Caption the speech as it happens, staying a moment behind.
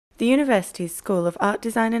The university's School of Art,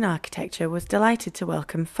 Design and Architecture was delighted to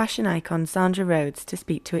welcome fashion icon Zandra Rhodes to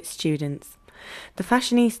speak to its students. The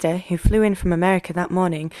fashionista, who flew in from America that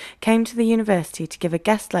morning, came to the university to give a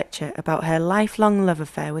guest lecture about her lifelong love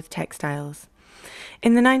affair with textiles.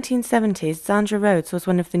 In the 1970s, Zandra Rhodes was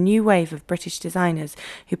one of the new wave of British designers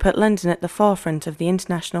who put London at the forefront of the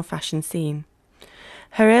international fashion scene.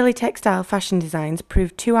 Her early textile fashion designs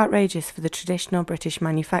proved too outrageous for the traditional British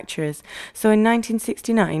manufacturers, so in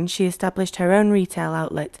 1969 she established her own retail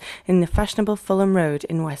outlet in the fashionable Fulham Road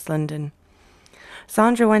in West London.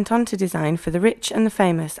 Zandra went on to design for the rich and the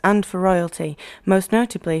famous and for royalty, most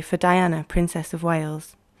notably for Diana, Princess of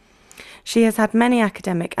Wales. She has had many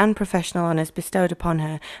academic and professional honours bestowed upon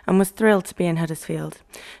her and was thrilled to be in Huddersfield.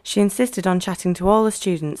 She insisted on chatting to all the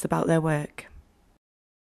students about their work.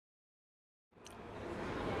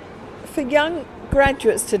 For young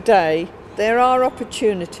graduates today, there are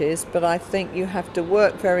opportunities, but I think you have to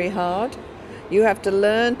work very hard. You have to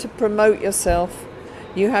learn to promote yourself.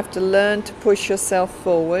 You have to learn to push yourself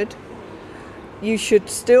forward. You should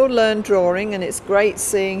still learn drawing, and it's great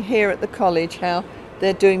seeing here at the college how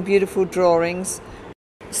they're doing beautiful drawings.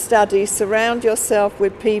 Study, surround yourself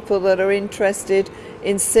with people that are interested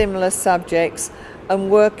in similar subjects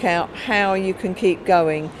and work out how you can keep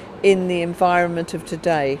going in the environment of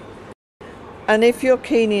today. And if you're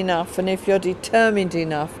keen enough and if you're determined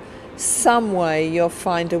enough, some way you'll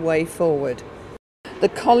find a way forward. The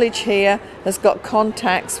college here has got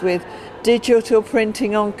contacts with digital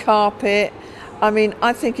printing on carpet.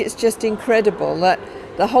 I think it's just incredible that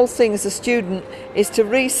the whole thing as a student is to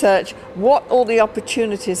research what all the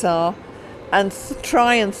opportunities are and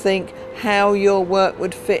try and think how your work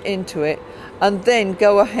would fit into it, and then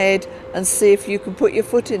go ahead and see if you can put your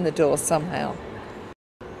foot in the door somehow.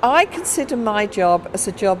 I consider my job as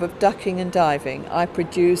a job of ducking and diving. I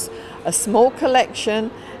produce a small collection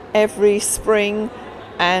every spring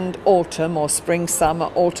and autumn, or spring, summer,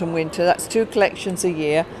 autumn, winter. That's 2 collections a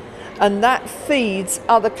year, and that feeds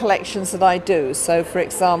other collections that I do. So, for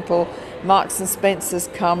example, Marks and Spencer's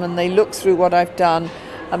come and they look through what I've done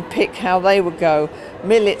and pick how they would go.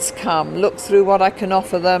 Millets come, look through what I can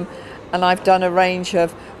offer them, and I've done a range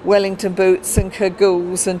of Wellington boots and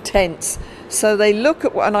cagoules and tents. So they look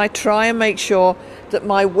at what, and I try and make sure that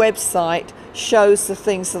my website shows the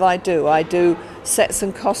things that I do. I do sets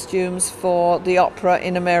and costumes for the opera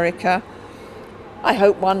in America. I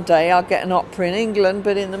hope one day I'll get an opera in England,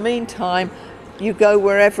 but in the meantime, you go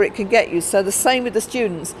wherever it can get you. So the same with the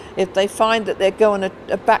students. If they find that they're going a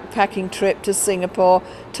backpacking trip to Singapore,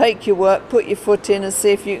 take your work, put your foot in and see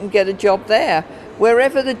if you can get a job there.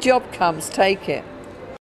 Wherever the job comes, take it.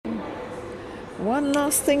 One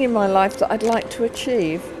last thing in my life that I'd like to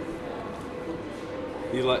achieve.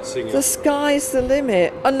 You like singing? The sky's the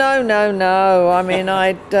limit. Oh, no.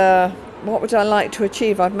 What would I like to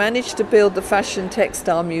achieve? I've managed to build the Fashion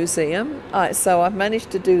Textile Museum, so I've managed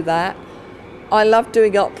to do that. I love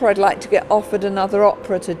doing opera. I'd like to get offered another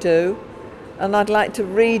opera to do, and I'd like to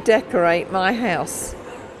redecorate my house.